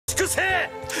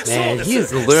Man, he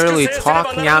is literally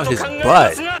talking out his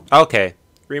butt. Okay,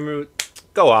 Rimuru,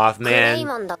 go off, man.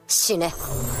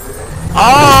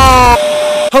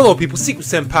 Oh! Hello people,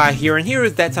 Seku-Senpai here, and here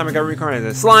is That Time I Got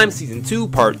Reincarnated Slime, Season 2,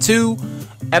 Part 2,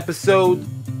 Episode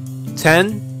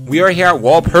 10. We are here at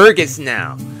Walpurgis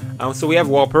now. So we have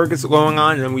Walpurgis going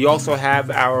on, and we also have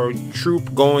our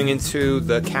troop going into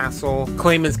the castle,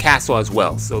 Clayman's castle as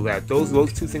well. So that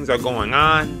those two things are going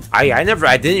on. I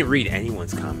didn't read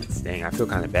anyone's comments. Dang, I feel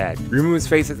kind of bad. Rimuru's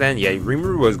face at the end. Yeah,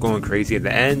 Rimuru was going crazy at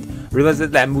the end. Realized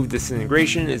that move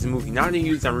Disintegration is a move not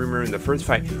used on Rimuru in the first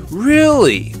fight.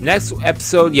 Really? Next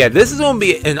episode, yeah, this is going to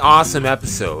be an awesome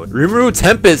episode. Rimuru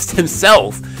Tempest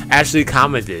himself actually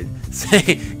commented,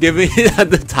 giving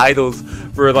the titles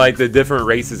for like the different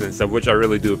races and stuff, which I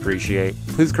really do appreciate.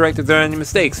 Please correct if there are any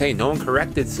mistakes. Hey, no one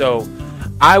corrected, so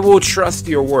I will trust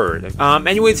your word.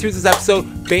 Anyways, here's this episode.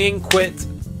 Banquet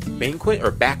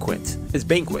or Banquet? It's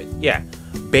Banquet. Yeah,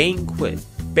 Banquet.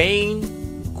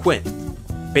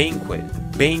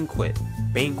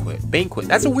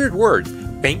 That's a weird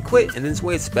word. Banquet, and this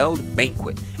way it's spelled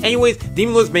Banquet. Anyways,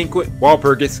 Demon Lord's Banquet,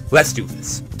 Walpurgis. Let's do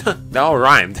this. That all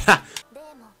rhymed.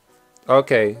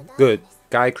 Okay, good.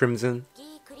 Guy Crimson.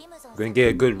 We're gonna get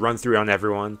a good run through on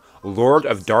everyone. Lord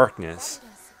of Darkness.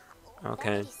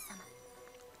 Okay.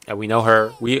 Yeah, we know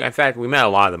her. In fact, we met a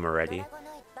lot of them already.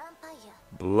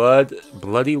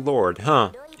 Bloody Lord,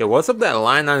 huh? Yeah, what's up with that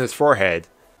line on his forehead?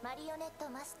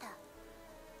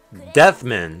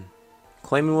 Deathman.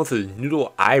 Clayman with his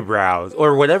noodle eyebrows.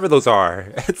 Or whatever those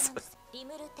are.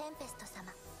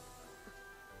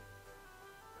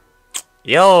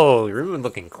 Yo, you're even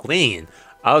looking clean.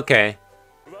 Okay.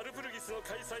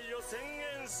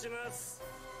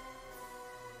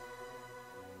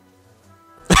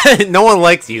 No one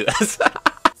likes you.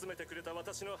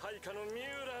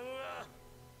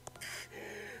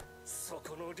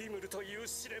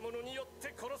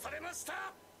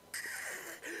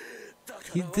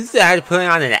 This guy putting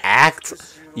on an act?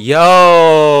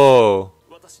 Yo!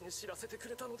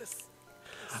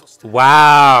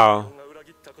 Wow.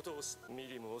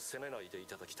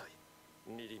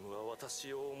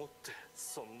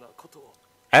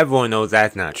 Everyone knows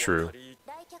that's not true.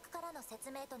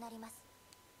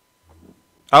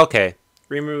 Okay,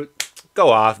 Rimuru, go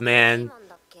off, man.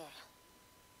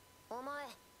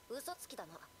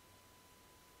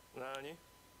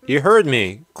 You heard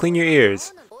me. Clean your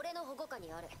ears.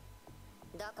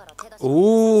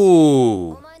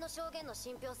 Ooh.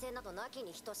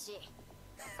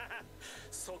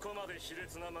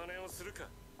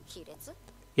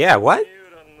 Yeah, what?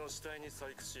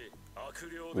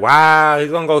 Wow,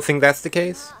 he's gonna go think that's the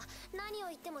case?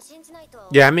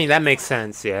 Yeah, I mean, that makes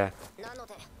sense, yeah.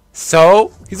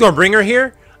 So, he's gonna bring her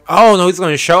here? Oh, no, he's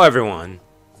gonna show everyone.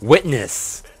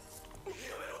 Witness.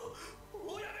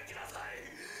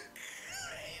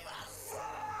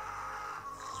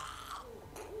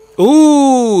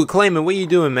 Ooh, Clayman, what are you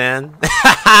doing, man?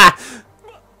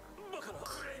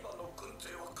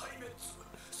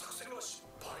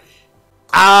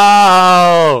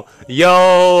 Oh,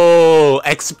 yo,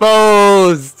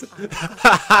 exposed.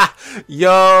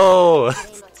 Yo.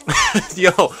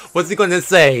 Yo, what's he gonna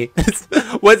say?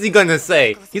 What's he gonna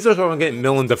say? He's just gonna get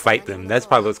Milim to fight them. That's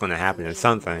probably what's gonna happen or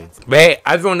something. But hey,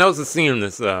 everyone else is seeing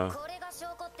this though.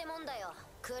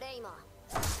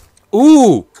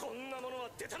 Ooh!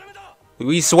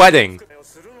 We sweating.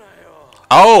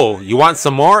 Oh, you want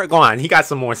some more? Go on, he got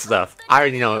some more stuff. I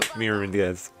already know Mirim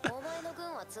does.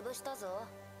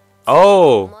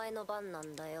 Oh!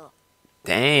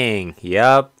 Dang,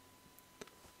 yup.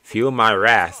 Feel my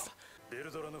wrath.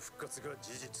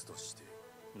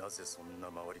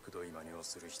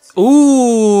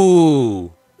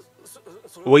 Ooh!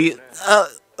 Wait,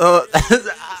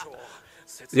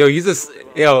 yo, you just,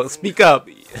 yo, speak up.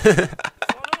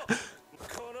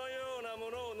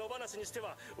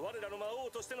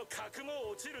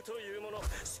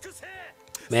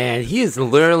 Man, he is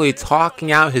literally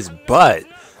talking out his butt.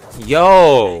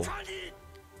 Yo.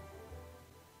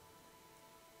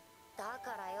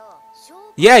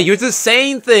 Yeah, you're just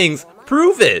saying things.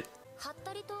 Prove it.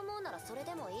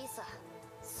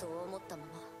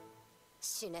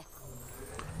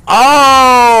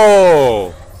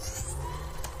 Oh!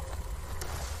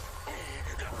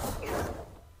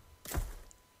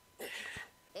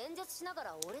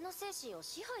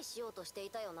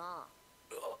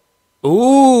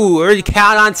 Ooh, already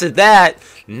count on to that.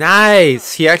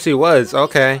 Nice. He actually was.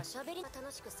 Okay.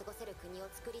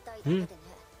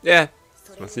 Yeah.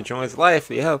 Must enjoy his life.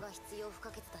 Yeah.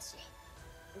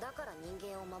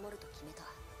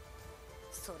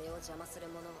 それを邪魔する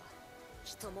者は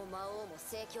人も魔王も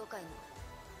聖教会も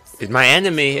Is my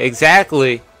enemy,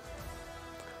 exactly.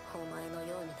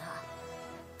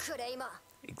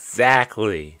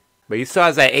 Exactly. But he still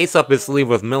has that ace up his sleeve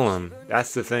with Milim.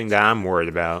 That's the thing that I'm worried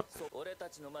about.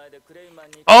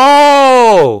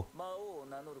 Oh!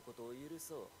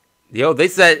 Yo, they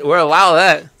said we're allowed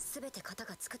that.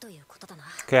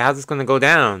 Okay, how's this gonna go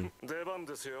down?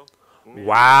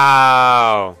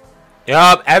 Wow.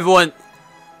 Yup, everyone.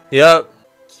 Yup.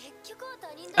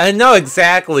 I know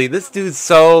exactly. This dude's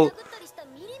so.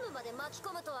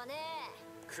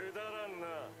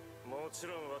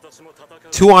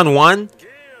 2-on-1?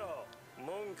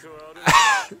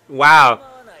 Wow.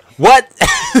 What?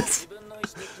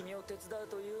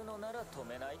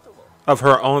 Of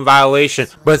her own violation.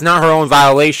 But it's not her own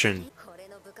violation.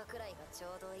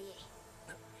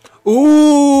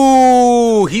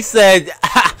 Ooh, he said,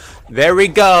 there we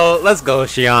go. Let's go,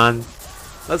 Shion.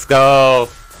 Let's go.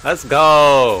 Let's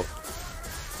go.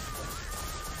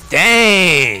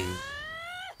 Dang.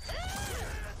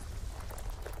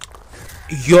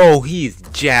 Yo, he's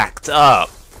jacked up.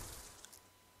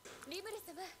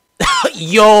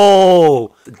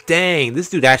 Yo. Dang, this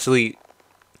dude actually.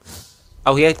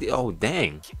 Oh, he actually. Oh,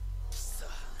 dang.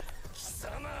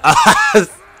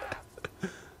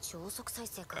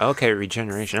 Okay,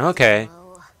 regeneration. Okay.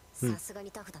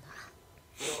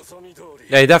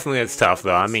 Yeah, he definitely is tough,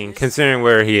 though. I mean, considering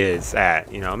where he is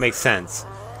at, you know, it makes sense.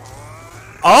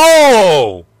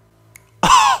 Oh!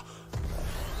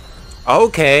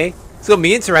 Okay. It's gonna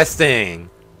be interesting.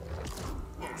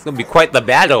 It's gonna be quite the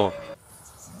battle.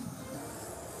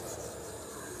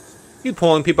 You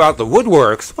pulling people out the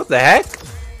woodworks. What the heck?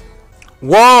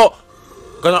 Whoa!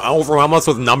 Gonna overwhelm us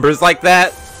with numbers like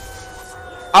that?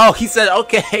 Oh, he said,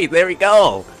 okay, there we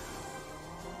go.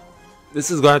 This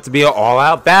is going to be an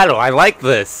all-out battle. I like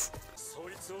this.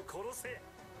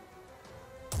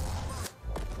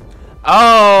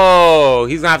 Oh,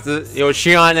 he's gonna have to. Yo,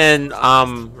 Shion and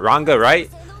Ranga, right?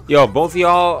 Yo, both of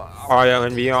y'all are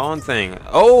gonna be your own thing.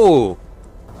 Oh.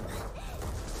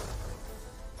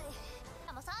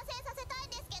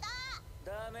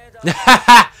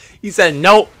 He said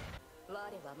nope.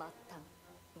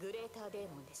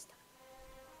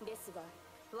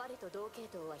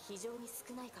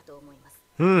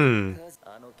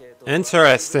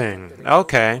 Interesting.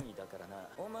 Okay.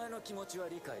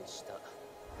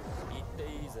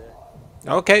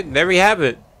 Okay, there we have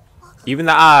it. Even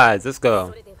the odds. Let's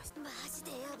go.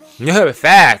 Yeah,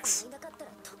 facts.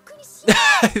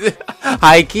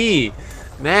 High key.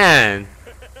 Man.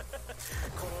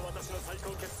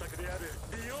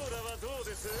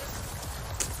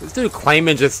 This dude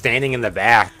Clayman just standing in the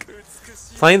back.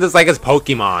 Playing this like his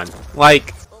Pokemon.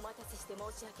 Like.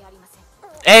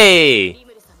 Hey!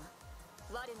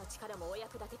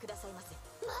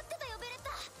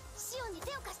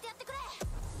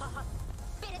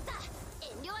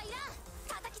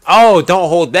 Oh, don't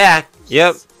hold back.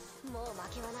 Yep.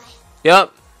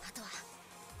 Yep.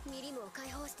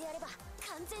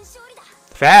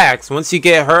 Facts. Once you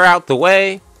get her out the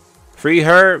way, free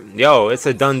her, yo, it's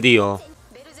a done deal.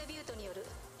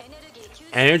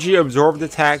 Energy absorbed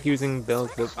attack using build.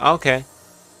 Okay.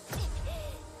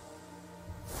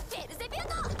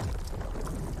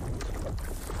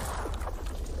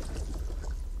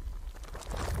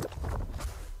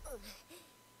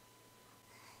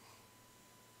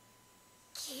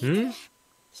 Hmm?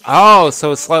 Oh,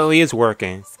 so it slightly is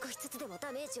working.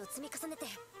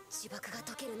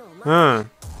 Huh.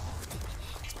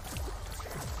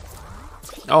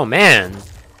 Oh, man.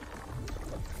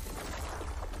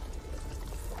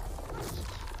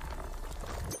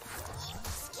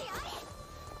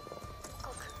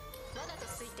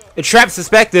 A trap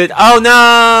suspected. Oh,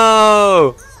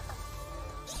 no!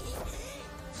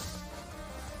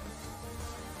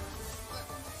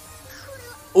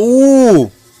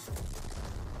 Ooh!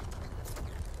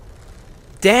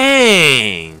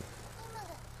 Dang!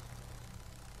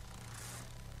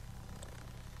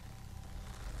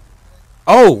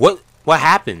 Oh, what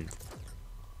happened?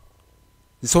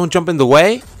 Did someone jump in the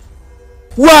way?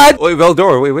 What? Wait,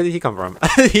 Veldor, wait, where did he come from?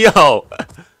 Yo!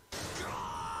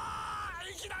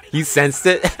 You sensed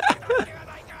it?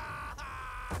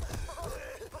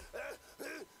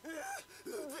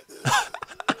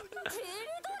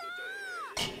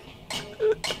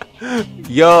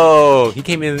 Yo, he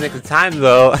came in the nick of time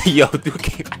though. Yo, dude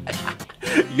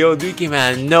came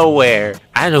out of nowhere.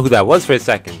 I don't know who that was for a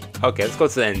second. Okay, let's go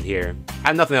to the end here. I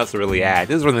have nothing else to really add.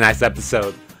 This was a really nice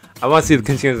episode. I want to see the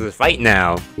continuation of the fight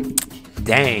now.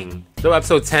 Dang. So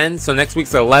episode 10, so next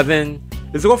week's 11.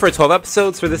 This is going for 12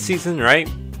 episodes for this season, right?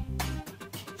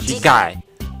 Shikai.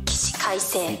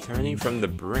 Returning from the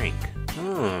brink.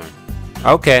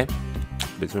 Okay.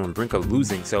 But we're on the brink of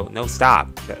losing, so no, stop.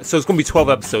 So it's gonna be 12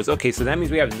 episodes. Okay, so that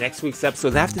means we have next week's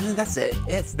episode. After that, that's it.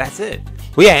 That's it.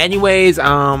 Well, yeah, anyways, yeah,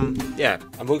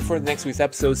 I'm looking forward to next week's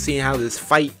episode, seeing how this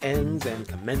fight ends and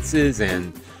commences,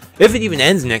 and if it even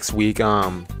ends next week,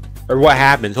 or what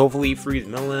happens. Hopefully he frees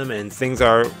Milim and things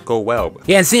go well.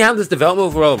 Yeah, and seeing how this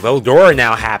development of Veldora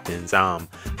now happens.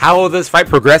 How will this fight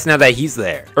progress now that he's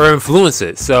there? Or influence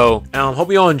it. So,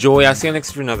 hope you all enjoy. I'll see you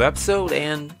next for another episode,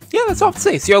 and yeah, that's all to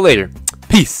say. See y'all later.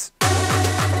 Peace.